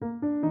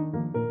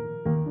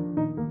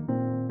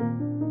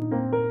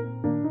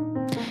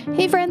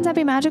Hey friends,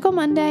 happy Magical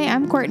Monday.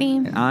 I'm Courtney.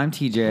 And I'm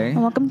TJ.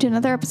 And welcome to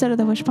another episode of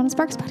the Wish Upon a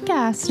Sparks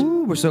podcast.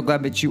 Ooh, we're so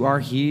glad that you are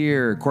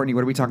here. Courtney,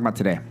 what are we talking about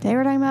today? Today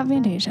we're talking about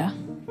Fantasia.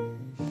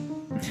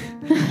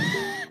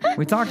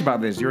 We talked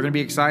about this. You're going to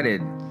be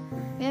excited.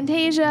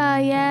 Fantasia,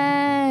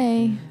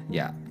 yay.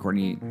 Yeah,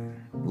 Courtney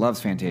loves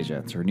Fantasia.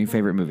 It's her new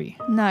favorite movie.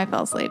 No, I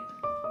fell asleep.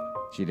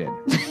 She did.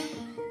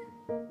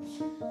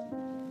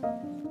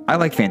 I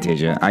like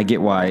Fantasia. I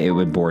get why it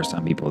would bore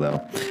some people,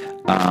 though.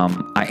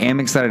 I am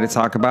excited to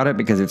talk about it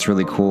because it's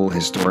really cool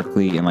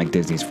historically in like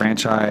Disney's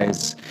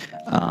franchise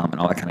and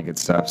all that kind of good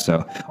stuff.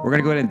 So we're going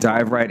to go ahead and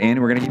dive right in.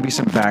 We're going to give you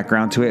some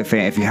background to it.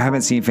 If you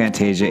haven't seen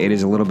Fantasia, it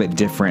is a little bit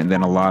different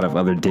than a lot of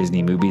other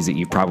Disney movies that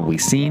you've probably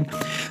seen.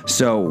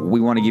 So we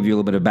want to give you a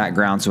little bit of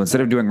background. So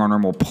instead of doing our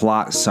normal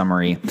plot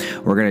summary,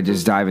 we're going to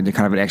just dive into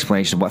kind of an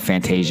explanation of what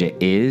Fantasia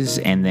is.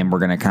 And then we're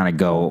going to kind of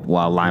go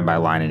line by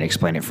line and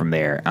explain it from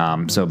there.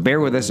 So bear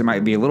with us. It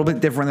might be a little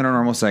bit different than our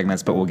normal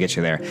segments, but we'll get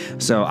you there.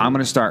 So I'm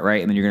going to start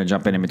right, and then you're going to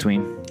jump in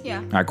between? Yeah.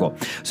 All right, cool.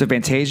 So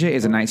Fantasia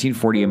is a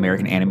 1940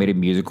 American animated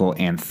musical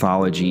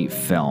anthology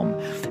film.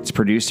 It's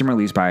produced and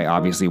released by,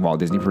 obviously, Walt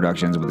Disney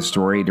Productions with a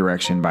story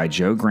direction by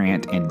Joe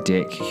Grant and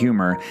Dick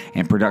Humer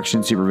and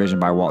production supervision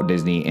by Walt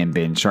Disney and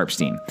Ben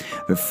Sharpstein.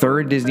 The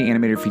third Disney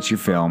animated feature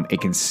film, it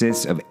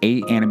consists of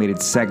 8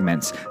 animated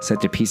segments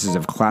set to pieces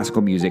of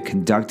classical music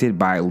conducted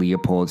by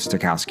Leopold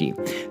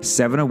Stokowski,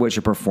 7 of which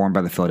are performed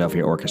by the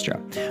Philadelphia Orchestra.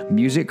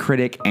 Music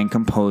critic and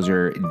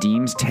composer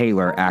Deems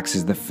Taylor acts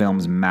as the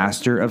film's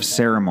master of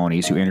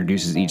ceremonies who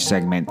introduces each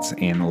segment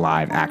in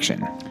live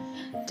action.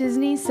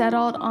 Disney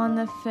settled on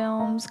the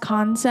film's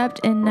concept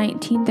in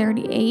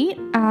 1938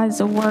 as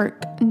the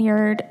work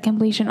neared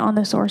completion on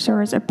The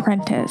Sorcerer's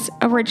Apprentice,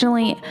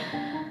 originally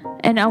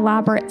an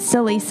elaborate,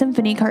 silly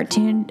symphony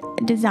cartoon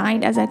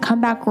designed as a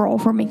comeback role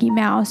for Mickey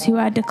Mouse, who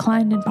had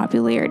declined in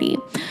popularity.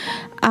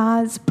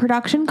 As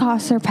production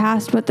costs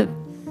surpassed what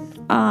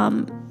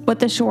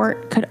the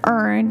short could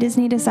earn,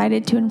 Disney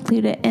decided to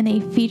include it in a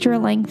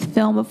feature-length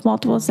film of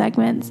multiple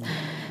segments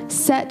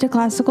set to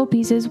classical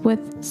pieces with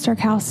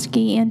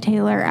Stokowski and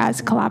Taylor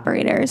as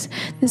collaborators.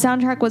 The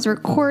soundtrack was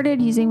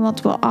recorded using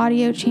multiple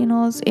audio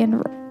channels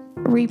and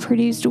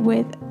reproduced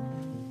with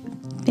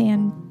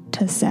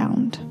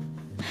Fantasound,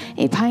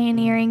 a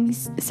pioneering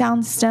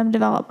sound system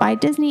developed by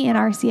Disney and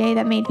RCA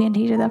that made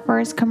Fantasia the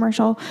first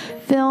commercial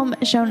film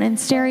shown in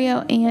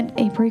stereo and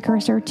a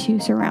precursor to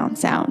surround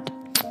sound.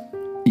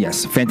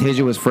 Yes,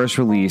 Fantasia was first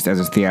released as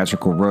a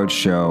theatrical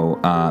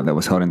roadshow that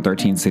was held in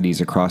 13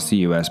 cities across the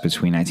U.S.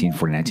 between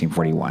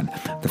 1940 and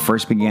 1941. The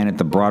first began at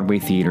the Broadway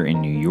Theater in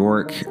New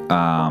York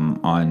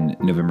on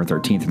November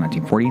 13th,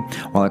 1940.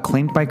 While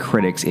acclaimed by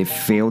critics, it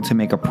failed to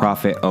make a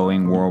profit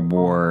owing to World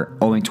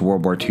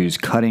War II's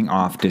cutting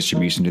off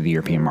distribution to the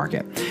European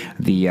market.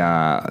 The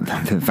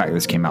fact that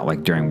this came out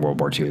like during World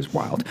War II is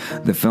wild.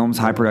 The film's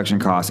high production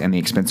costs and the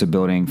expense of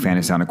building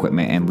Fantasound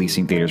equipment and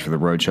leasing theaters for the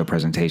roadshow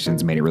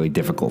presentations made it really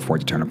difficult for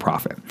it to turn a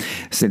profit.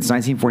 Since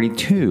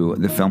 1942,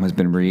 the film has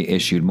been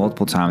reissued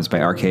multiple times by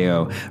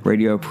RKO,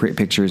 Radio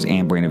Pictures,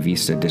 and Buena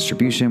Vista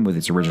Distribution, with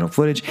its original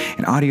footage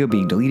and audio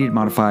being deleted,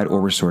 modified,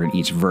 or restored in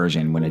each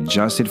version. When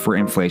adjusted for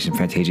inflation,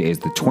 Fantasia is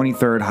the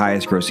 23rd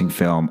highest grossing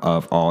film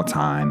of all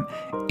time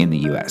in the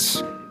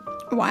U.S.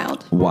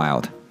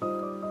 Wild.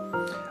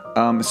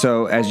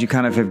 So as you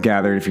kind of have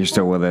gathered, if you're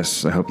still with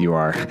us, I hope you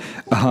are,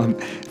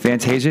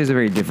 Fantasia is a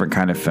very different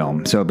kind of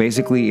film. So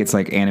basically it's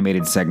like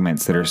animated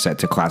segments that are set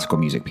to classical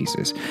music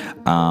pieces.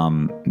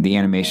 The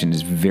animation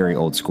is very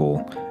old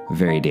school,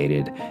 very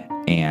dated,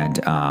 and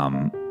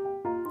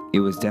it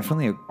was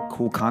definitely a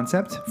cool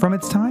concept from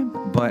its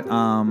time, but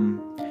I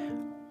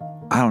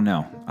don't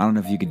know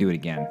if you could do it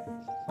again.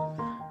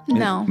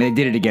 No. They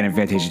did it again in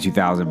Fantasia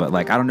 2000, but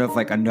like I don't know if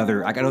like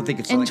another, like I don't think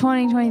it's in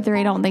 2023.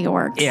 I don't think it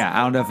works. Yeah,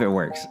 I don't know if it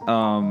works.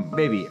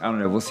 Maybe, I don't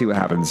know. We'll see what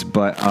happens.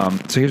 But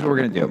so here's what we're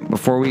gonna do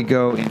before we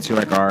go into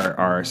like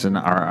our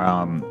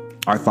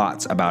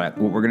thoughts about it.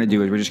 What we're gonna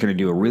do is we're just gonna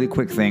do a really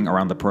quick thing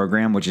around the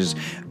program, which is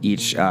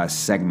each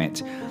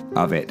segment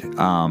of it.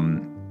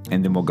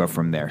 And then we'll go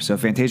from there. So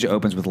Fantasia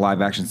opens with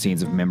live action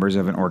scenes of members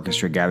of an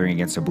orchestra gathering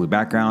against a blue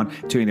background,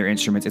 tuning their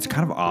instruments. It's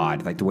kind of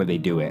odd, like the way they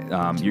do it.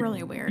 It's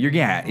really weird.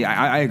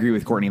 I agree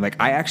with Courtney. Like,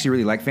 I actually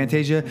really like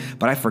Fantasia,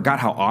 but I forgot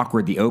how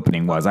awkward the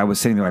opening was. I was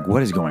sitting there like,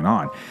 what is going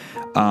on?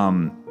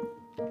 And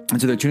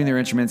so they're tuning their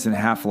instruments in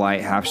half light,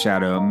 half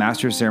shadow.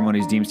 Master of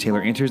Ceremonies Deems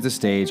Taylor enters the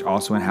stage,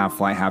 also in half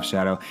light, half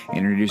shadow, and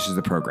introduces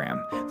the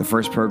program. The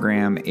first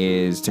program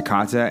is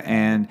Toccata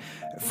and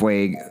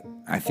Fugue,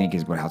 I think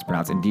is how it's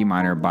pronounced, in D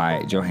minor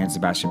by Johann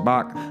Sebastian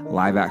Bach.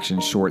 Live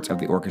action shorts of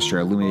the orchestra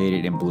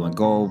illuminated in blue and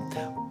gold,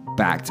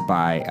 backed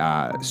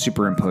by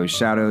superimposed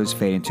shadows,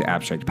 fade into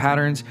abstract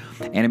patterns.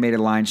 Animated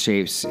line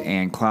shapes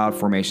and cloud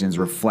formations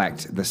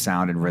reflect the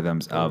sound and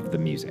rhythms of the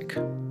music.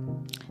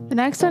 The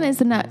next one is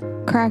the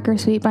Nutcracker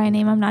Suite by a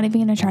name I'm not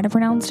even going to try to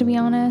pronounce, to be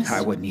honest. I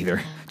wouldn't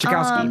either.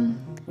 Tchaikovsky.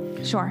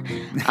 Sure.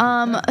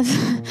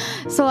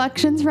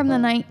 Selections from the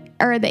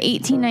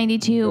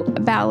 1892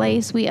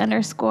 ballet suite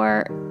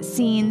underscore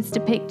scenes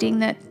depicting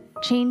the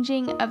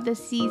changing of the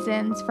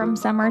seasons from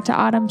summer to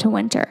autumn to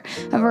winter.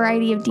 A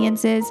variety of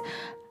dances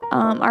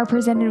are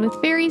presented with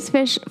fairies,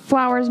 fish,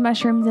 flowers,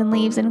 mushrooms, and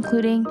leaves,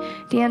 including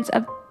dance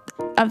of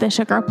the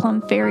sugar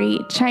plum fairy,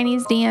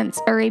 Chinese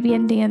dance,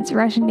 Arabian dance,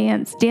 Russian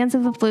dance, dance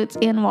of the flutes,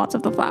 and waltz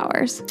of the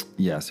flowers.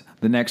 Yes.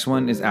 The next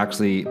one is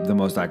actually the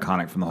most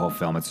iconic from the whole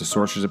film. It's The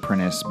Sorcerer's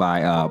Apprentice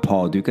by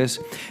Paul Dukas.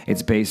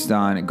 It's based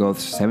on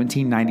Goethe's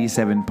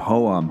 1797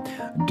 poem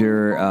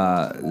Der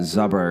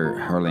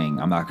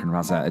Zauberherrling. I'm not going to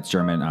pronounce that. It's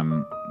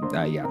German.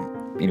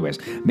 Anyways,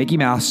 Mickey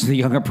Mouse, the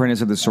young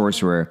apprentice of the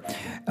sorcerer,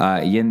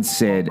 Yen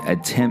Sid,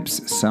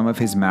 attempts some of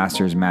his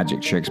master's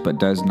magic tricks, but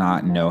does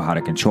not know how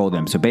to control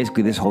them. So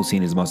basically, this whole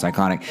scene is the most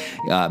iconic.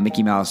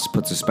 Mickey Mouse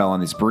puts a spell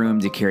on this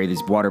broom to carry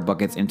these water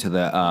buckets into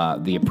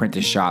the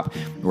apprentice shop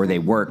where they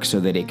work,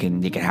 so that they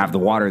can have the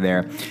water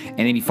there. And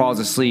then he falls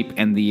asleep,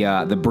 and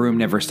the broom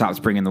never stops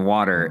bringing the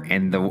water,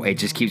 and it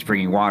just keeps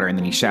bringing water. And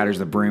then he shatters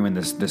the broom, and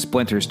the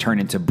splinters turn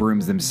into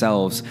brooms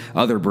themselves,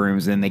 other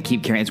brooms, and they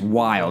keep carrying. It's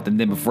wild. And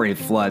then before it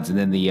floods, and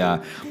then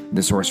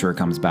the sorcerer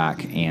comes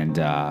back, and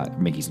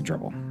Mickey's in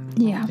trouble.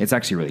 Yeah. It's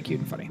actually really cute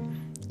and funny.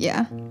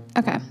 Yeah.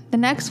 Okay. The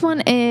next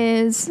one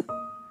is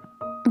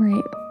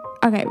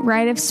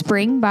Rite of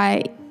Spring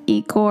by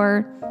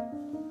Igor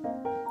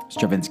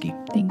Stravinsky.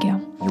 Thank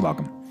you. You're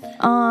welcome.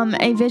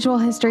 A visual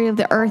history of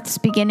the Earth's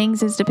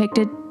beginnings is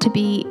depicted to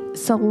be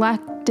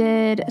selected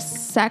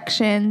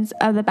sections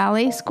of the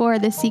ballet score.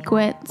 The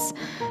sequence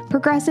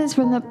progresses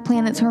from the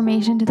planet's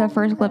formation to the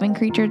first living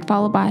creature,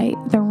 followed by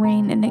the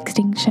reign and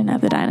extinction of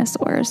the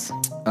dinosaurs.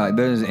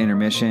 There's an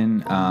intermission.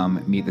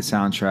 Meet the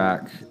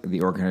soundtrack. The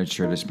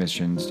orchestra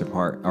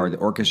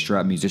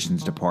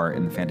musicians depart,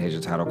 and the Fantasia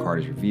title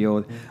card is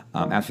revealed.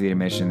 After the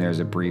intermission, there's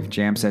a brief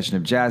jam session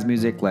of jazz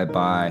music led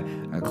by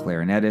a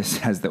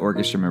clarinetist as the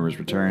orchestra members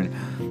return.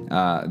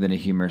 Then a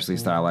humorously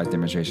stylized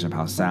demonstration of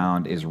how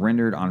sound is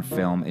rendered on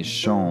film is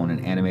shown.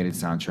 An animated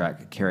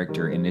soundtrack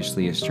character,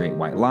 initially a straight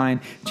white line,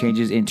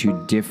 changes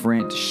into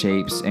different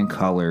shapes and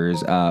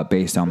colors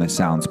based on the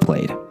sounds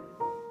played.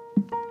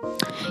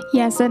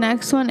 Yes, the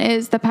next one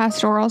is the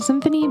Pastoral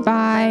Symphony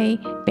by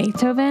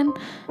Beethoven,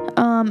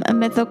 a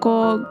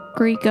mythical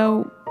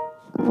Greco-Roman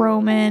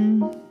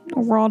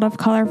world of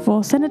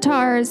colorful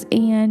centaurs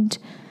and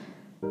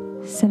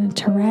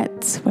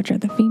centaurettes, which are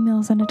the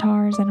female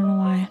centaurs. I don't know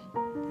why.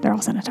 They're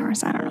all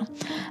centaurs. I don't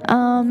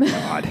know.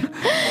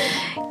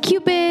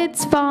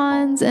 Cupids,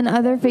 fauns, and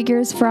other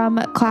figures from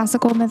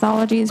classical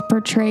mythologies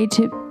portrayed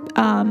to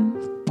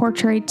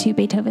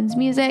Beethoven's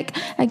music.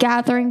 A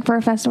gathering for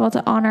a festival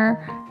to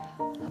honor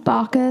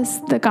Bacchus,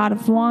 the god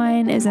of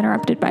wine, is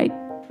interrupted by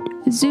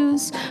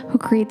Zeus, who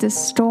creates a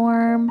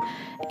storm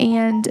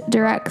and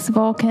directs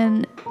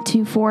Vulcan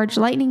to forge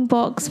lightning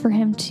bolts for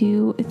him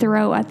to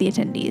throw at the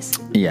attendees.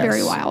 Yes.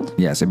 Very wild.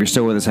 Yes. If you're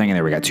still with us, hang in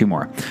there. We got two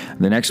more.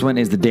 The next one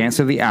is The Dance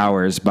of the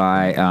Hours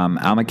by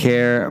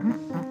Amilcare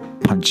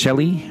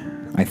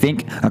Ponchielli, I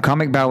think. A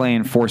comic ballet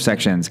in 4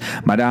 sections.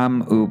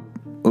 Madame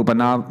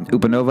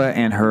Upanova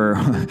and her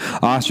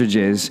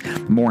ostriches,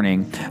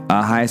 morning,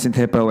 Hyacinth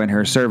Hippo and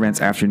her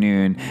servants,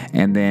 afternoon,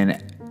 and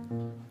then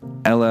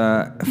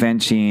Ella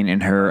Fanchine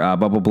and her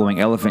bubble-blowing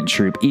elephant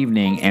troupe,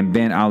 evening, and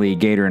Ben Ali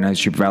Gator and his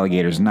troupe of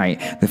alligators,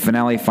 night. The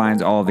finale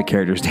finds all of the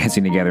characters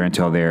dancing together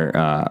until their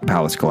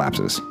palace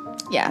collapses.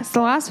 Yes,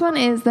 the last one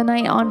is The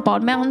Night on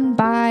Bald Mountain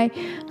by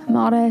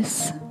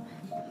Modest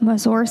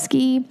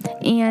Mussorgsky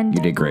and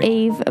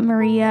Ave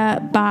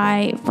Maria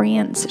by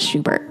Franz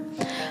Schubert.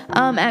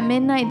 At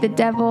midnight, the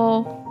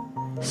devil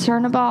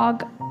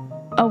Cernabog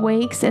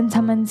awakes and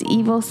summons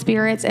evil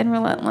spirits and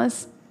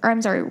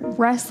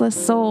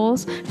restless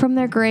souls from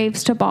their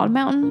graves to Bald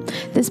Mountain.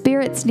 The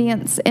spirits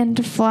dance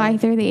and fly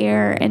through the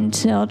air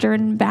until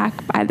driven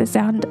back by the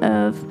sound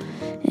of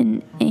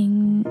an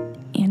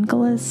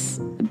Angelus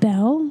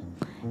bell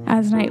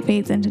as night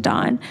fades into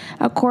dawn.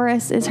 A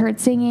chorus is heard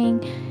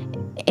singing.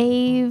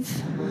 Ave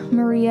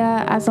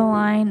Maria, as a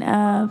line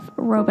of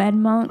robed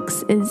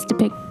monks, is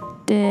depicted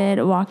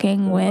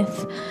walking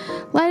with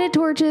lighted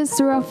torches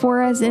through a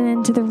forest and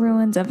into the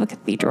ruins of a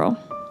cathedral.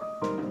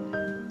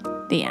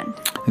 The end.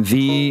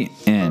 The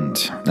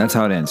end. That's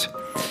how it ends.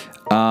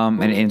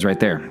 And it ends right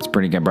there. It's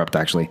pretty abrupt,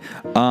 actually.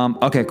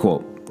 Okay,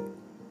 cool.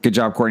 Good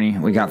job, Courtney.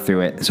 We got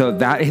through it. So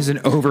that is an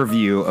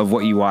overview of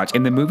what you watch.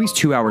 And the movie's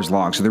 2 hours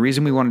long. So the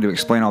reason we wanted to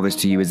explain all this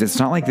to you is it's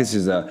not like this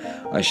is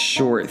a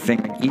short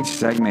thing. Each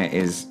segment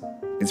is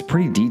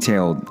pretty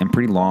detailed and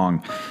pretty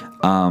long.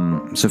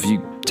 So if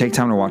you take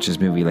time to watch this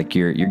movie, like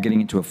you're getting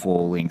into a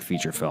full-length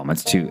feature film.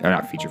 It's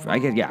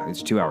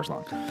it's 2 hours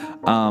long.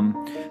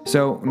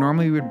 So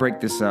normally we would break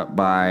this up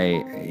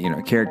by,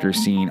 character,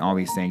 scene, all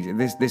these things.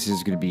 This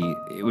is going to be,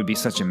 it would be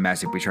such a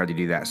mess if we tried to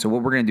do that. So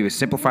what we're going to do is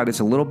simplify this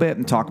a little bit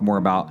and talk more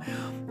about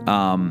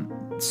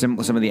some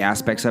of the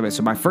aspects of it.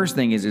 So my first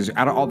thing is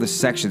out of all the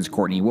sections,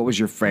 Courtney, what was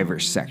your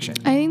favorite section?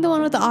 I think the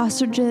one with the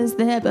ostriches,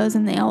 the hippos,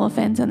 and the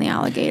elephants, and the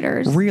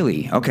alligators.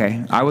 Really?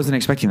 Okay. I wasn't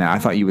expecting that. I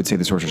thought you would say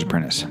The Sorcerer's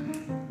Apprentice.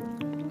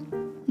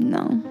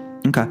 No.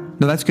 Okay.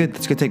 No, that's good.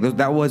 That's a good take.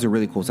 That was a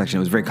really cool section. It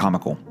was very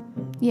comical.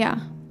 Yeah.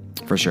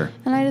 For sure.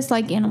 And I just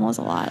like animals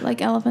a lot.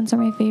 Like elephants are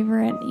my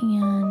favorite,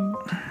 and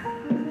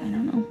I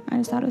don't know. I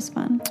just thought it was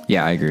fun.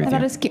 Yeah, I agree with you. I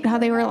thought it was cute how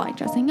they were like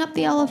dressing up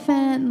the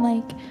elephant,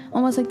 like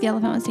almost like the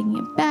elephant was taking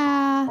a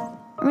bath,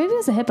 or maybe it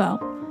was a hippo.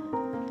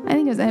 I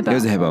think it was a hippo. It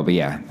was a hippo, but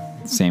yeah,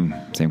 same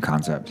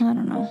concept. I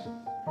don't know,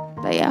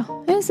 but yeah,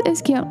 it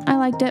was cute. I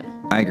liked it.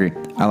 I agree.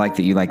 I like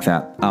that you like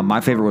that.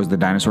 My favorite was the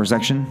dinosaur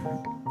section,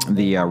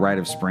 the Rite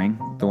of Spring,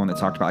 the one that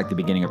talked about like the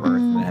beginning of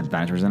Earth and it had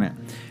dinosaurs in it.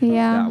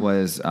 Yeah, that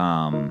was.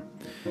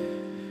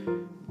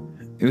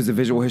 It was the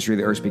visual history of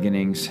the Earth's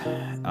beginnings.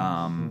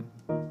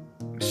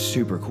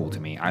 Super cool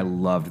to me. I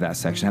loved that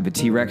section. It had the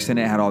T-Rex in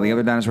it. Had all the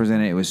other dinosaurs in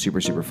it. It was super,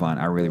 super fun.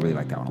 I really, really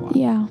liked that one a lot.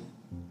 Yeah,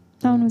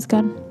 that one was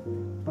good.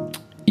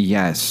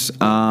 Yes.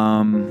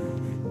 Sorry,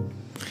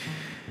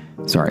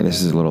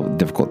 this is a little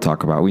difficult to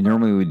talk about. We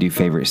normally would do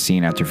favorite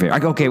scene after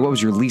favorite. Okay, what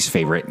was your least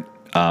favorite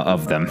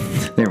of them?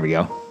 There we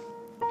go.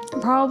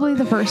 Probably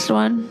the first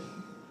one.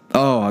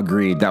 Oh,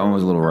 agreed. That one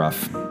was a little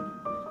rough.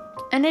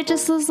 And it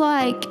just was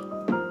like,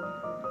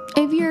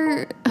 if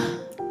you're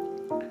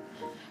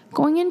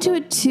going into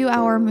a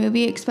 2-hour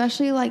movie,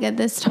 especially like at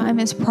this time,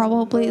 is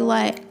probably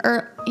like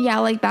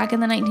back in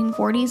the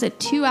 1940s, a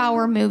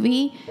 2-hour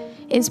movie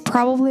is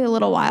probably a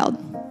little wild,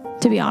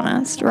 to be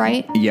honest,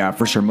 right? Yeah,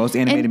 for sure. Most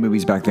animated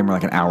movies back then were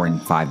like an hour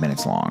and 5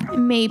 minutes long.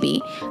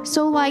 Maybe.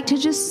 So like to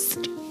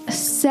just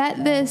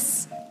set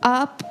this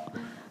up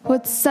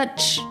with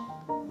such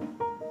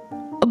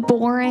a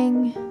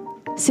boring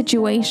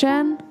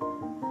situation,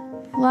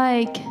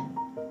 like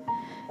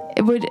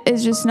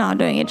it's just not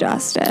doing it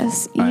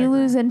justice. You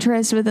lose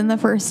interest within the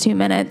first 2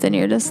 minutes and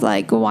you're just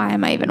like, why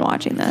am I even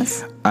watching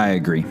this? I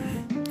agree.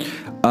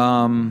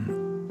 Now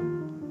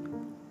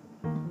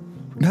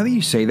that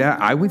you say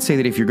that, I would say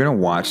that if you're going to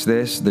watch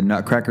this, the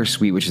Nutcracker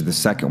Suite, which is the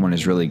second one,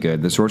 is really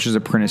good. The Sorcerer's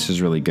Apprentice is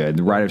really good.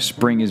 The Rite of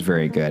Spring is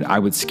very good. I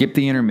would skip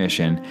the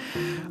intermission.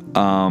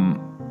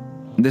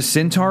 The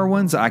Centaur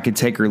ones, I could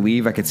take or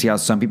leave. I could see how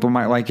some people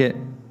might like it.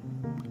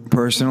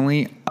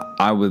 Personally,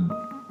 I would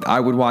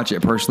watch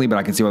it personally, but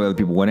I can see why other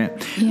people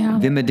wouldn't. Yeah.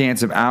 Then the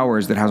Dance of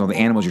Hours that has all the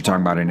animals you're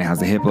talking about, and it has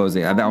the hippos.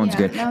 That one's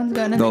good. That one's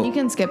good. And then you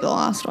can skip the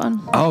last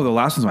one. Oh, the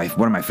last one's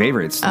one of my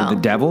favorites. The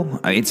Devil.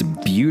 It's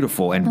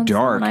beautiful and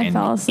dark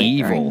and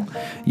evil.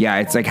 Yeah,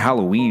 it's like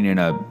Halloween in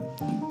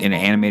an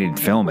animated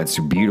film. It's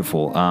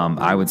beautiful.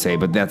 I would say,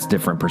 but that's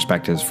different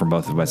perspectives from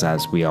both of us,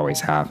 as we always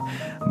have.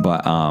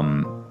 But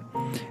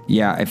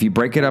yeah, if you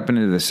break it up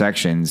into the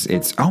sections,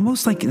 it's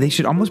almost like they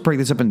should almost break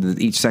this up into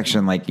each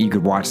section. Like you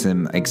could watch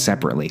them like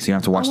separately, so you don't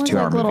have to watch almost 2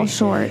 hour like little movie.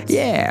 shorts.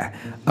 Yeah.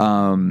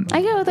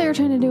 I get what they were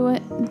trying to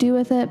do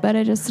with it, but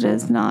it just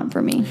is not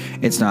for me.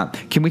 It's not.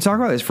 Can we talk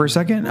about this for a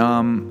second?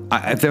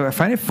 I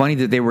find it funny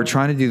that they were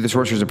trying to do the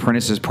Sorcerer's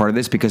Apprentice as part of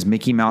this because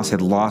Mickey Mouse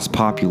had lost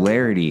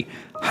popularity.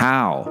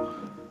 How?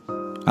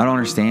 I don't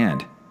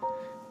understand.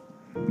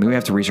 Maybe we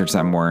have to research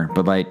that more,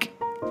 but like,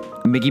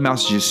 Mickey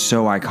Mouse is just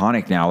so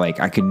iconic now. Like,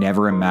 I could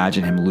never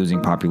imagine him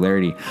losing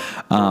popularity.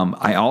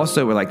 I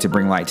also would like to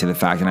bring light to the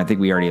fact, and I think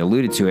we already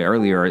alluded to it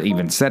earlier, or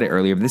even said it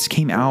earlier, but this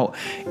came out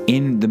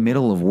in the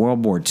middle of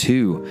World War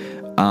II.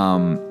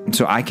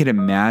 So I could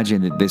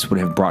imagine that this would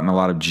have brought in a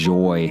lot of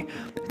joy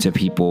to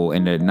people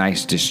and a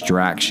nice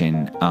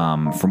distraction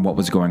from what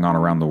was going on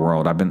around the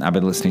world. I've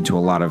been listening to a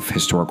lot of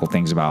historical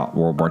things about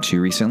World War II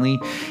recently,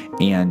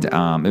 and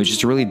it was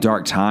just a really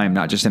dark time,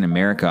 not just in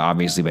America,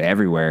 obviously, but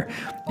everywhere.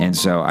 And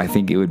so I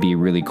think it would be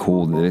really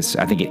cool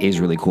I think it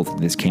is really cool that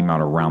this came out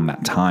around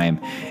that time,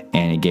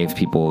 and it gave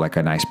people like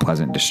a nice,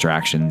 pleasant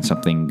distraction,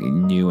 something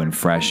new and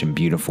fresh and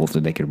beautiful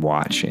that they could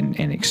watch and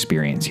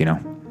experience, you know?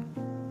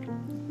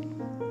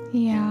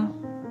 Yeah.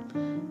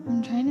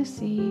 I'm trying to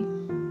see.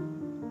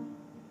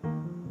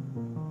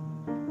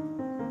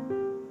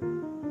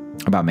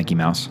 About Mickey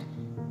Mouse.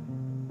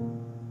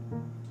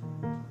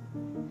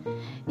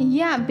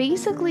 Yeah,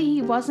 basically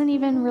he wasn't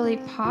even really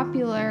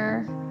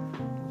popular.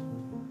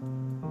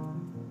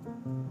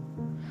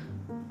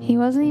 He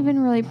wasn't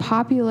even really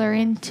popular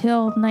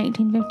until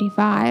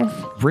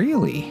 1955.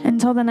 Really?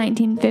 Until the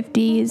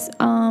 1950s,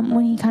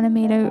 when he kind of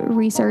made a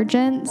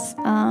resurgence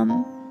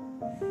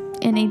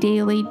in a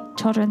daily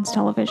children's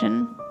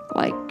television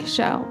like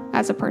show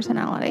as a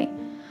personality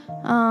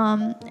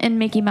in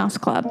Mickey Mouse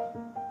Club.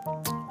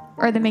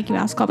 Or the Mickey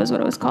Mouse Club is what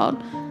it was called.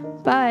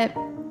 But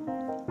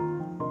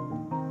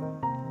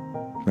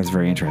that's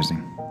very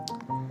interesting.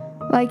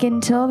 Like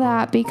until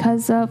that,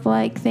 because of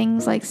like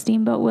things like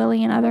Steamboat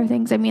Willie and other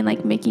things, I mean,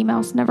 like Mickey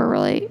Mouse never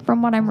really,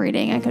 from what I'm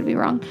reading, I could be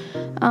wrong,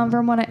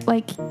 from what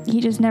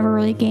he just never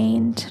really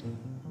gained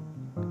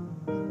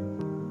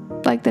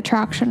like the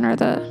traction or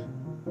the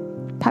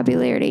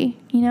popularity,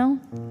 you know?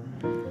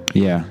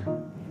 Yeah.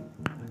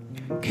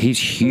 He's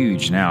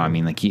huge now. I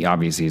mean, like he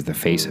obviously is the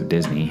face of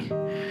Disney.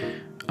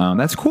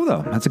 That's cool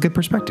though. That's a good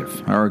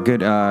perspective or a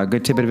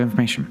good tidbit of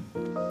information.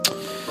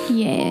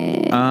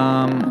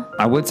 Yeah.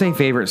 I would say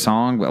favorite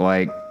song, but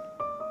like,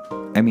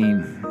 I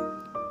mean,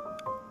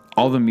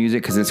 all the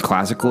music, because it's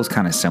classical, is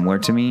kind of similar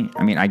to me.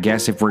 I mean, I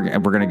guess if we're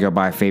gonna go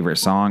by favorite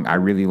song, I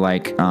really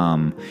like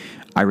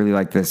I really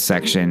like this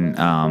section.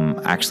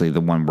 Actually,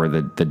 the one where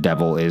the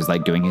devil is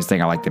like doing his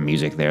thing. I like the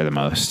music there the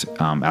most.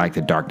 I like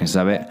the darkness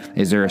of it.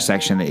 Is there a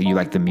section that you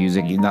like the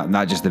music,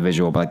 not just the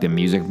visual, but like the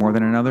music more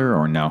than another,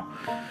 or no?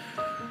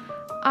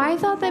 I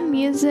thought the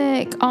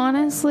music,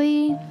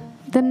 honestly,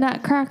 the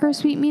Nutcracker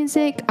Suite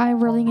music, I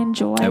really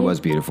enjoyed. It was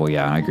beautiful.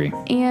 Yeah, I agree.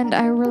 And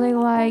I really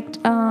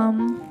liked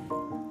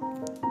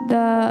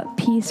the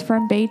piece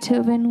from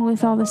Beethoven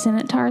with all the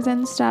centaurs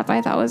and stuff.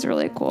 I thought was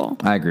really cool.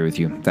 I agree with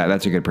you.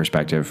 That's a good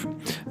perspective.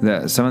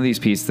 Some of these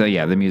pieces,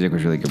 the music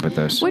was really good with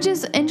those. Which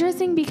is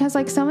interesting because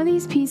like some of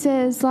these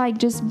pieces, like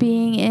just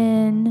being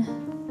in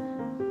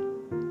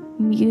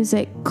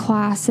music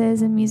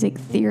classes and music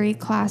theory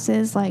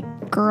classes, like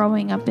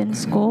growing up in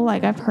school,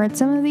 like I've heard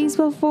some of these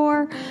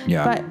before.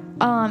 Yeah. But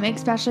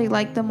especially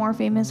like the more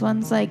famous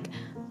ones like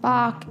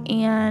Bach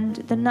and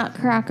the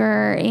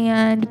Nutcracker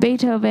and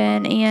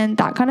Beethoven and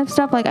that kind of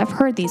stuff. Like I've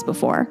heard these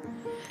before,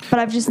 but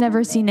I've just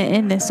never seen it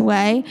in this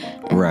way.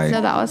 And right.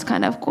 So that was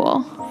kind of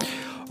cool.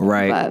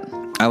 Right. But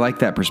I like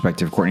that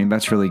perspective, Courtney.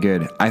 That's really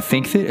good. I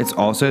think that it's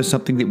also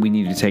something that we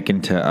need to take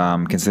into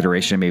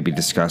consideration, maybe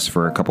discuss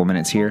for a couple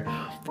minutes here,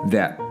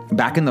 that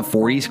back in the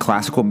 40s,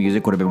 classical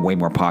music would have been way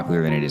more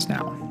popular than it is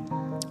now.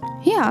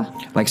 Yeah.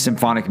 Like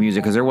symphonic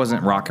music, because there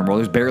wasn't rock and roll.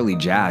 There was barely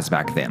jazz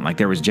back then. Like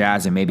there was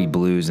jazz and maybe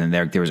blues, and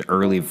there was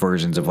early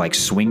versions of like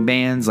swing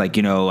bands, like,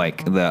 you know,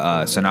 like the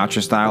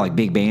Sinatra style, like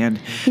big band.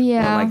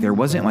 Yeah. But like there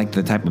wasn't like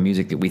the type of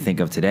music that we think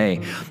of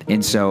today.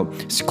 And so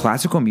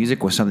classical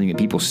music was something that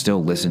people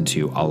still listen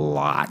to a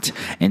lot.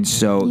 And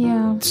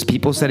so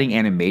people setting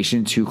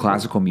animation to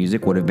classical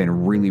music would have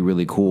been really,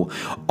 really cool.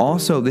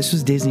 Also, this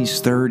was Disney's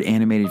third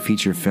animated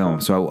feature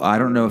film. So I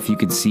don't know if you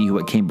could see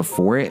what came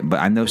before it, but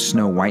I know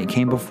Snow White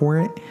came before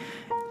it,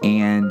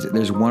 and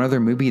there's one other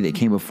movie that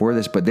came before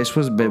this, but this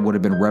would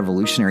have been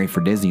revolutionary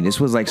for Disney. This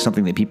was like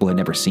something that people had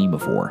never seen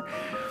before.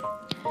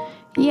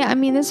 Yeah, I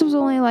mean, this was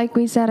only, like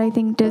we said, I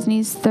think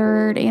Disney's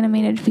third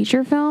animated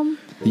feature film.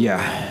 Yeah.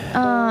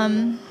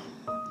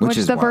 Which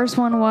the first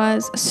one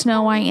was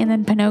Snow White and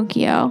then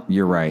Pinocchio.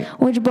 You're right.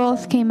 Which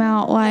both came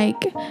out,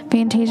 like,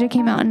 Fantasia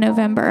came out in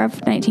November of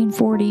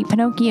 1940.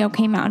 Pinocchio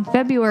came out in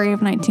February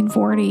of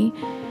 1940.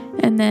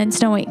 And then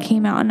Snow White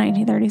came out in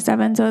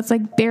 1937. So it's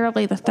like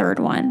barely the third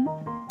one.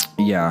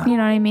 Yeah. You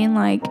know what I mean?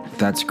 Like,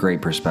 that's great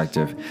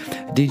perspective.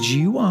 Did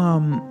you,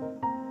 when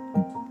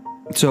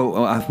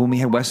we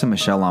had Wes and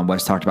Michelle on,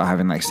 Wes talked about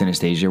having like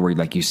synesthesia, where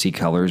like you see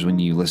colors when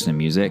you listen to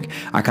music.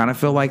 I kind of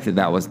feel like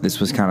this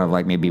was kind of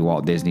like maybe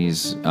Walt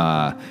Disney's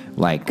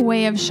like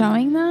way of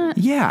showing that.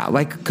 Yeah,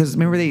 like because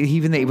remember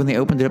when they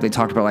opened it up, they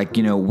talked about like,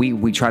 you know,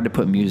 we tried to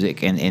put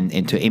music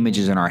into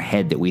images in our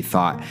head that we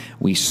thought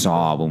we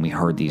saw when we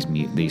heard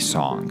these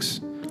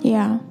songs.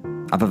 Yeah,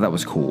 I thought that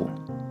was cool.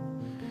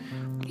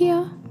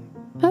 Yeah.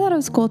 I thought it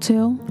was cool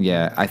too.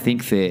 Yeah, I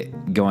think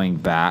that going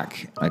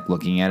back, like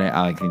looking at it,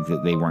 I think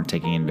that they weren't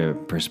taking into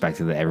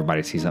perspective that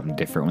everybody sees something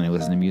different when they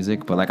listen to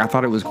music. But like, I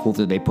thought it was cool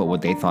that they put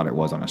what they thought it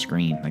was on a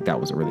screen. Like that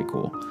was really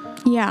cool.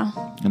 Yeah.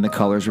 And the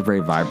colors were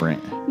very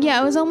vibrant.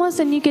 Yeah, it was almost,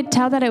 and you could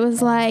tell that it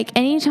was like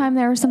anytime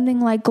there was something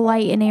like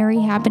light and airy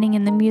happening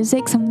in the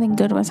music, something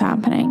good was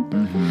happening.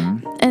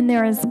 Mm-hmm. And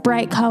there was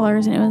bright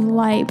colors and it was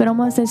light, but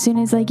almost as soon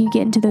as like you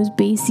get into those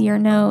bassier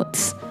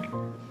notes,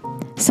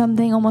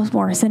 something almost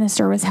more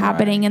sinister was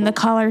happening, and the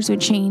colors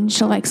would change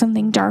to like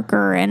something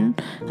darker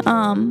and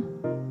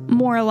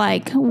more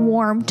like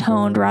warm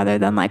toned rather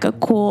than like a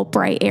cool,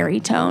 bright, airy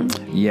tone.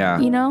 Yeah.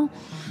 You know?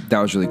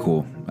 That was really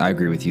cool. I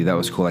agree with you. That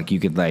was cool. Like you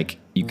could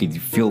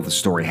feel the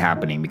story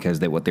happening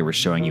because what they were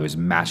showing you was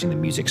matching the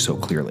music so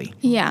clearly.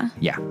 Yeah.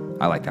 Yeah.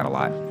 I like that a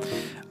lot.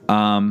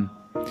 All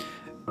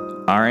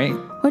right.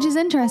 Which is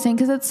interesting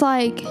because it's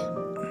like,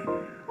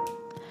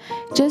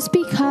 just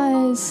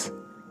because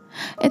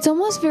it's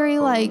almost very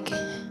like,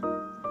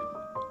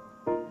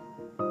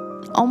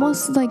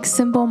 almost like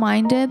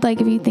simple-minded, like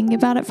if you think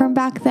about it from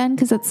back then,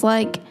 because it's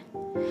like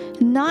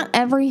not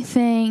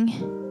everything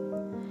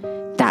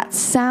that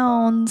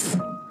sounds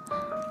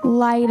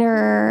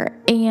lighter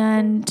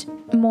and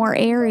more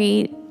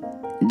airy,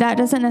 that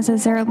doesn't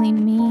necessarily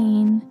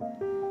mean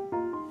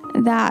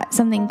that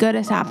something good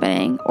is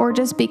happening. Or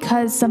just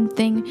because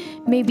something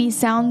maybe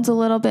sounds a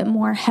little bit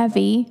more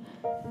heavy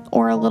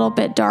or a little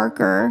bit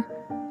darker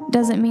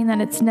doesn't mean that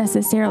it's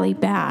necessarily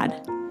bad.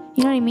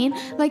 You know what I mean?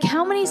 Like,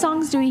 how many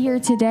songs do we hear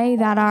today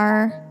that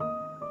are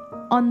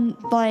on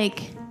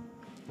like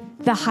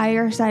the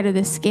higher side of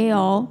the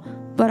scale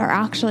but are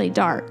actually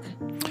dark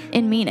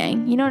in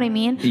meaning? You know what I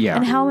mean? Yeah.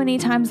 And how many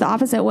times the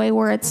opposite way,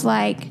 where it's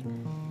like,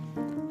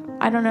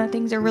 I don't know,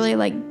 things are really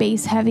like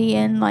bass heavy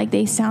and like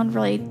they sound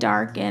really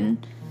dark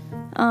and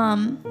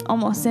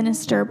almost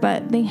sinister,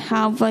 but they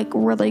have like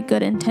really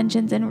good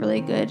intentions and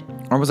really good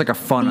almost like a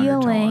fun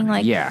feeling, undertone.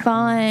 like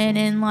fun,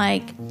 and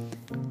like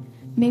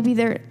maybe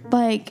they're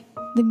like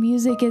the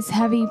music is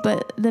heavy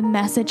but the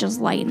message is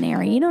light and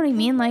airy. You know what I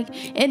mean? Like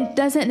it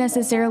doesn't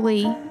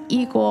necessarily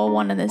equal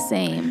one and the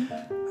same.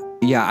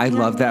 Yeah, I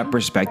love that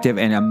perspective,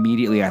 and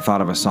immediately I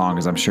thought of a song,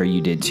 as I'm sure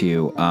you did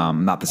too.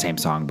 Not the same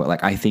song, but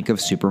like I think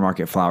of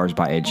Supermarket Flowers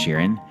by Ed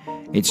Sheeran,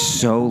 It's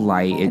so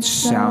light. It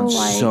sounds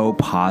so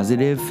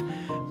positive,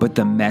 but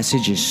the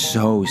message is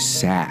so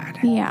sad.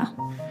 Yeah.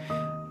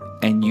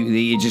 And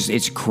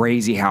it's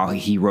crazy how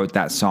he wrote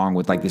that song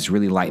with like this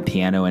really light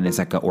piano, and it's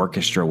like an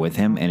orchestra with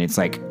him, and it's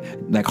like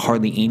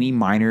hardly any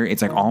minor.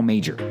 It's like all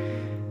major.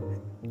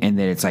 And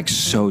then it's like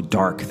so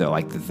dark though,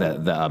 like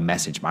the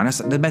message.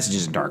 The message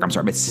isn't dark. I'm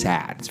sorry, but it's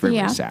sad. It's very,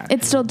 very sad.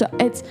 It's still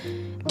it's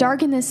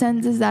dark in the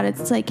sense is that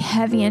it's like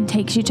heavy and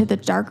takes you to the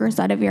darker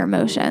side of your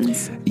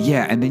emotions.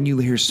 Yeah, and then you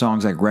hear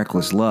songs like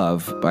 "Reckless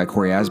Love" by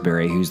Corey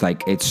Asbury, who's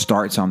like it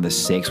starts on the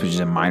 6, which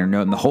is a minor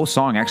note, and the whole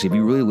song actually, if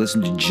you really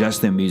listen to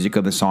just the music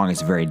of the song,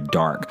 it's very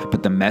dark,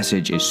 but the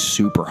message is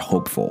super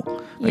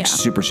hopeful, like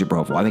super, super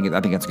hopeful. I think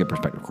that's a good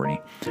perspective, Courtney.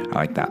 I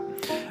like that.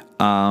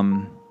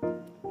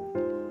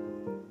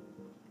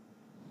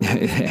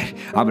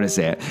 I'm gonna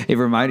say it. It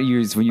reminded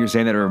you when you were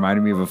saying that. It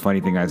reminded me of a funny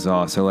thing I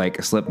saw. So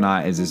like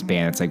Slipknot is this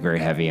band that's like very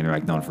heavy and they're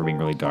like known for being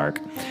really dark.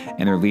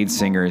 And their lead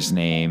singer's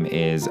name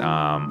is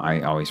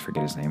I always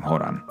forget his name.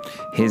 Hold on.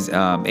 His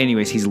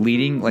anyways, he's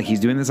leading like he's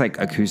doing this like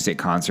acoustic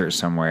concert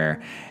somewhere,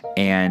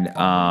 and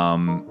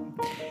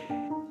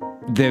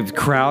the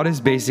crowd is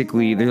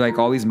basically, they're like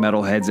all these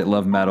metalheads that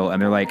love metal,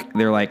 and they're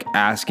like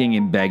asking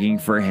and begging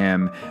for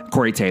him,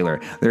 Corey Taylor.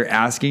 They're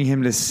asking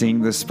him to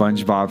sing the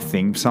SpongeBob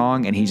theme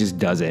song, and he just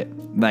does it.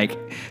 Like,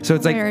 so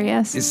it's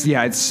hilarious.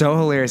 Like, it's so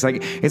hilarious.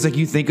 Like, it's like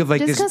you think of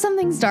like just because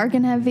something's dark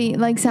and heavy,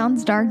 like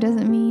sounds dark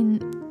doesn't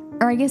mean,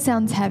 or I guess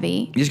sounds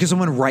heavy. Just because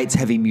someone writes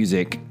heavy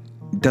music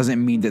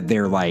doesn't mean that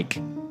they're like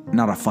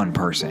not a fun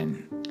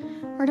person.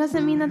 Or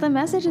doesn't mean that the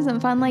message isn't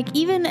fun. Like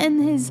even in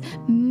his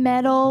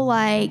metal,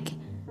 like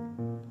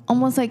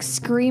almost like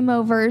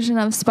screamo version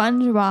of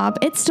SpongeBob,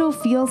 it still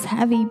feels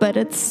heavy, but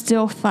it's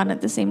still fun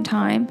at the same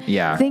time.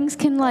 Yeah. Things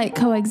can like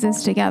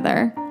coexist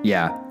together.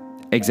 Yeah,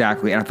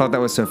 exactly. And I thought that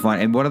was so fun.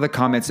 And one of the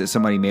comments that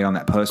somebody made on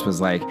that post was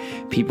like,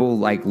 people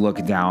like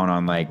look down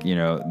on like, you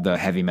know, the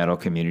heavy metal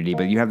community,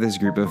 but you have this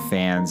group of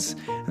fans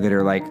that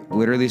are like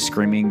literally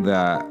screaming the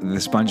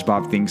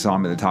SpongeBob theme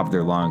song at the top of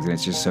their lungs. And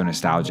it's just so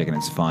nostalgic and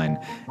it's fun.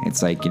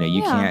 It's like, you know,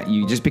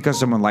 you just because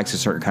someone likes a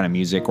certain kind of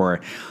music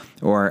or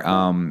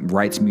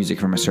writes music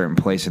from a certain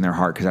place in their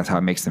heart because that's how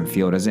it makes them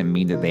feel, doesn't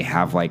mean that they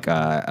have like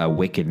a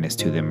wickedness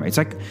to them. It's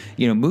like,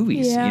 you know,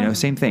 movies, you know,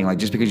 same thing. Like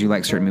just because you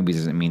like certain movies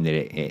doesn't mean that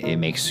it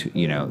makes,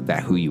 you know,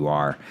 that who you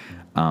are.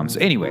 So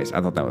anyways,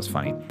 I thought that was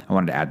funny. I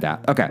wanted to add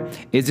that. Okay.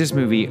 Is this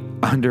movie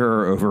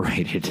under or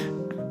overrated?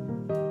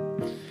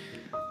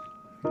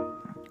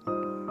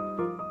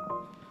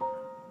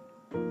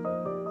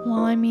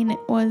 Well, I mean, it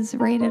was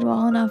rated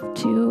well enough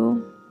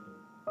to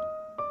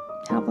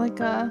have like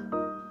a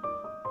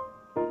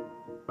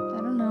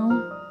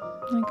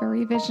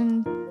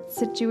revision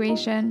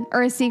situation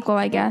or a sequel,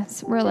 I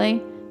guess,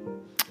 really.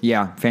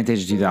 Yeah,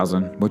 Fantasia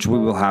 2000, which we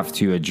will have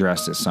to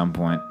address at some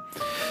point.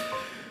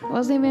 It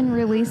wasn't even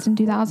released in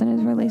 2000. It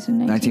was released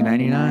in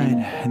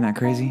 1999. Isn't that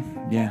crazy?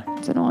 Yeah.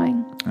 It's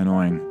annoying.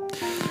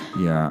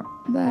 Yeah.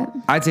 But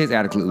I'd say it's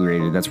adequately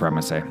rated. That's where I'm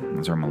going to say.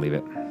 That's where I'm going to leave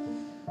it.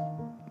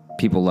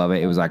 People love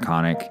it. It was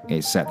iconic.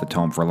 It set the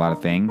tone for a lot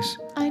of things.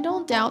 I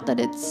don't doubt that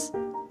it's,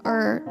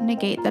 or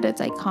negate that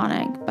it's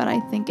iconic, but I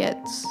think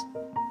it's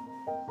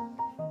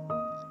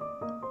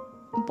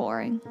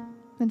boring.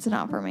 It's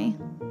not for me.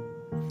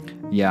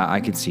 Yeah, I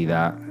could see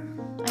that.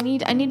 I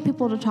need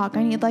people to talk.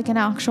 I need like an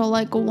actual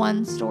like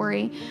one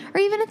story, or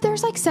even if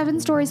there's like 7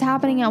 stories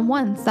happening at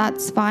once,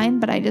 that's fine.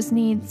 But I just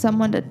need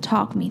someone to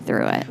talk me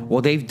through it.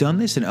 Well, they've done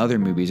this in other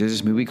movies. There's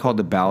this movie called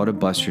The Ballad of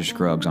Buster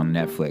Scruggs on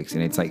Netflix,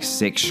 and it's like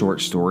 6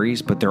 short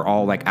stories, but they're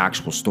all like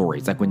actual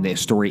stories. Like when the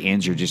story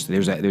ends, you're just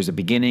there's a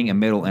beginning, a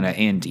middle, and an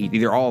end.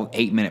 They're all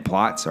 8-minute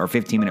plots or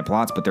 15-minute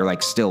plots, but they're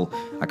like still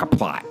like a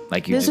plot.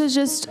 Like this was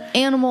just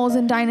animals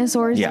and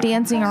dinosaurs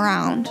dancing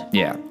around.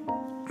 Yeah.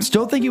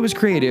 Still think it was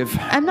creative.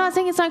 I'm not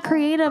saying it's not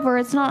creative or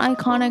it's not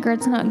iconic or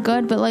it's not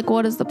good, but like,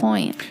 what is the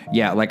point?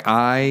 Yeah, like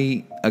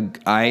I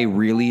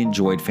really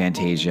enjoyed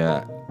Fantasia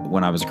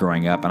when I was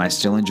growing up, and I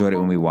still enjoyed it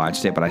when we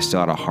watched it, but I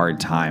still had a hard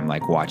time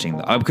like watching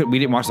we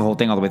didn't watch the whole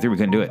thing all the way through. We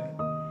couldn't do it.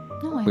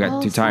 No, we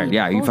got too tired.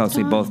 Yeah, you fell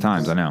asleep both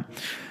times. I know.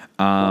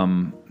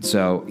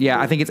 So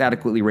yeah, I think it's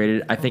adequately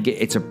rated. I think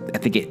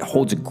it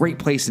holds a great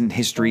place in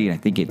history, and I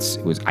think it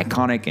was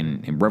iconic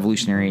and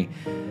revolutionary.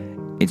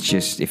 It's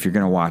just, if you're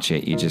going to watch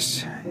it, you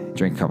just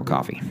drink a cup of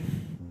coffee.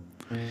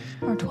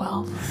 Or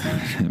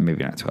 12.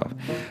 Maybe not 12.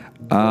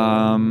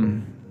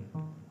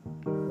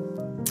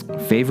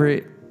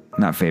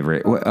 Not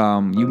favorite.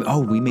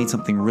 We made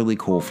something really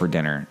cool for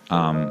dinner.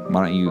 Why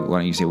don't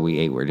you say what we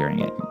ate during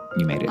it?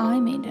 You made it. I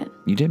made it.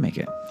 You did make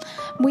it.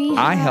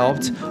 I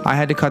helped. I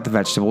had to cut the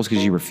vegetables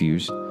because you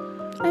refused.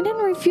 I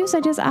didn't refuse. I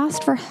just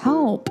asked for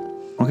help.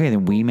 Okay,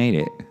 then we made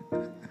it.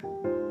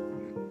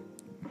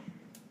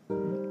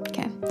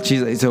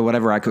 So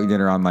whatever I cook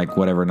dinner on like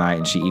whatever night,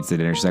 and she eats the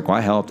dinner, she's like, well,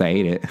 I helped, I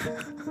ate it.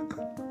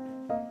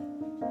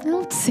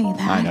 Don't say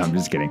that. I know, I'm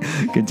just kidding.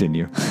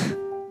 Continue.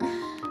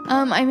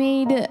 I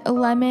made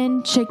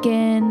lemon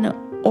chicken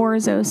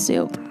orzo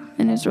soup,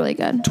 and it was really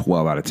good.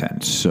 12 out of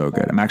 10. So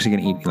good. I'm actually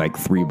going to eat like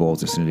 3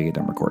 bowls as soon as we get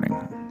done recording.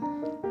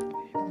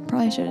 Probably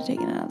probably should have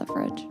taken it out of the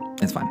fridge.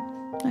 It's fine.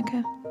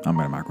 Okay. I'm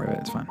going to microwave it.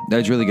 It's fine.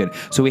 That's really good.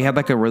 So we had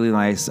like a really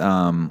nice,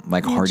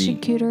 like hearty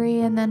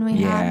charcuterie, and then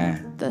we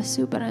had the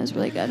soup, and it was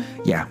really good.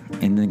 Yeah.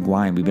 And then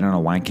wine. We've been on a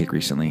wine kick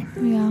recently.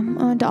 Yeah.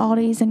 I went to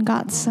Aldi's and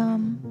got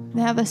some.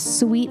 They have a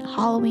sweet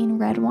Halloween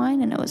red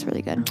wine, and it was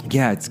really good.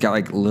 Yeah. It's got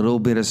like a little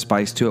bit of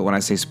spice to it. When I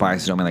say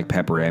spice, I don't mean like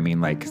pepper. I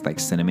mean like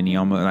cinnamony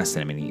almost. Not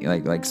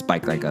cinnamony. Like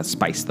spike, like a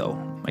spice though.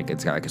 Like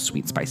it's got like a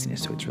sweet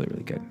spiciness to it. It's really,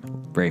 really good.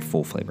 Very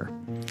full flavor.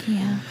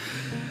 Yeah.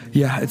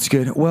 Yeah, it's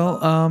good. Well,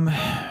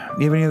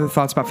 you have any other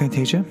thoughts about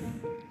Fantasia?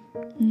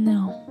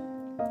 No.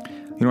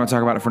 You don't want to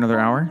talk about it for another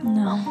hour?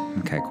 No.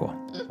 Okay, cool.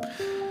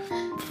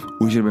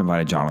 We should have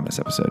invited John on this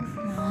episode.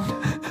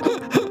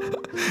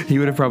 He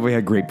would have probably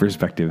had great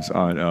perspectives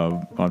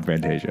on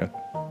Fantasia.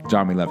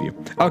 John, we love you.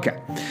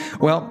 Okay.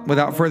 Well,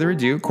 without further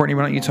ado, Courtney,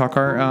 why don't you talk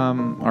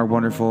our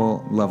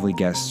wonderful, lovely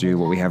guests through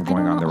what we have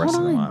going on the rest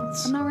of the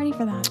months? I'm not ready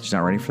for that. She's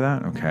not ready for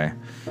that? Okay.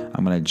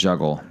 I'm going to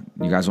juggle.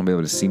 You guys won't be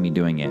able to see me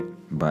doing it,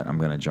 but I'm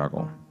going to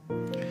juggle.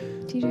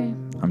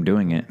 TJ. I'm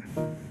doing it.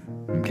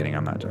 I'm kidding.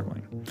 I'm not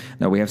juggling.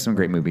 No, we have some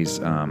great movies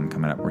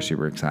coming up. We're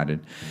super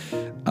excited.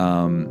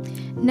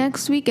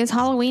 Next week is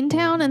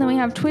Halloweentown, and then we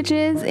have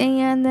Twitches,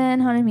 and then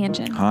Haunted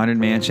Mansion. Haunted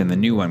Mansion, the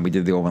new one. We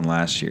did the old one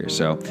last year.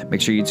 So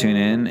make sure you tune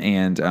in,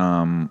 and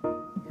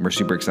we're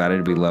super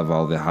excited. We love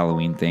all the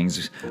Halloween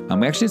things.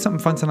 We actually did something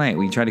fun tonight.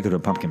 We tried to go to a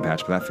pumpkin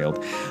patch, but that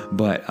failed.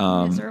 But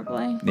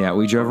Miserably. Yeah,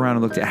 we drove around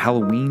and looked at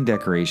Halloween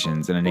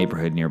decorations in a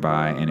neighborhood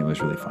nearby, and it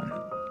was really fun.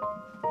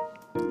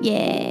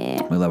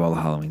 Yeah. We love all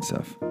the Halloween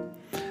stuff.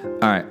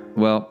 All right.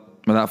 Well,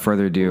 without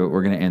further ado,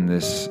 we're going to end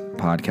this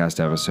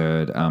podcast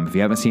episode. If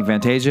you haven't seen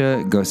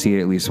Fantasia, go see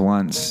it at least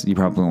once. You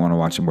probably won't want to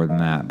watch it more than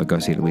that, but go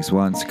see it at least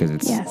once because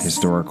it's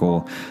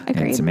historical. Agreed.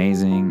 And it's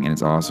amazing and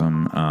it's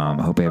awesome.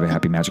 I hope you have a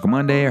happy magical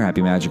Monday or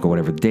happy magical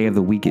whatever day of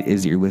the week it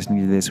is that you're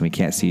listening to this. And we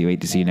can't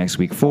wait to see you next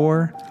week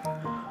for...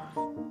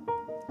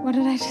 What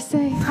did I just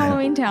say?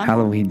 Halloweentown.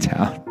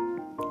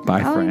 Halloweentown.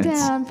 Bye, friends.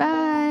 Halloweentown.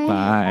 Bye.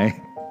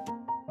 Bye.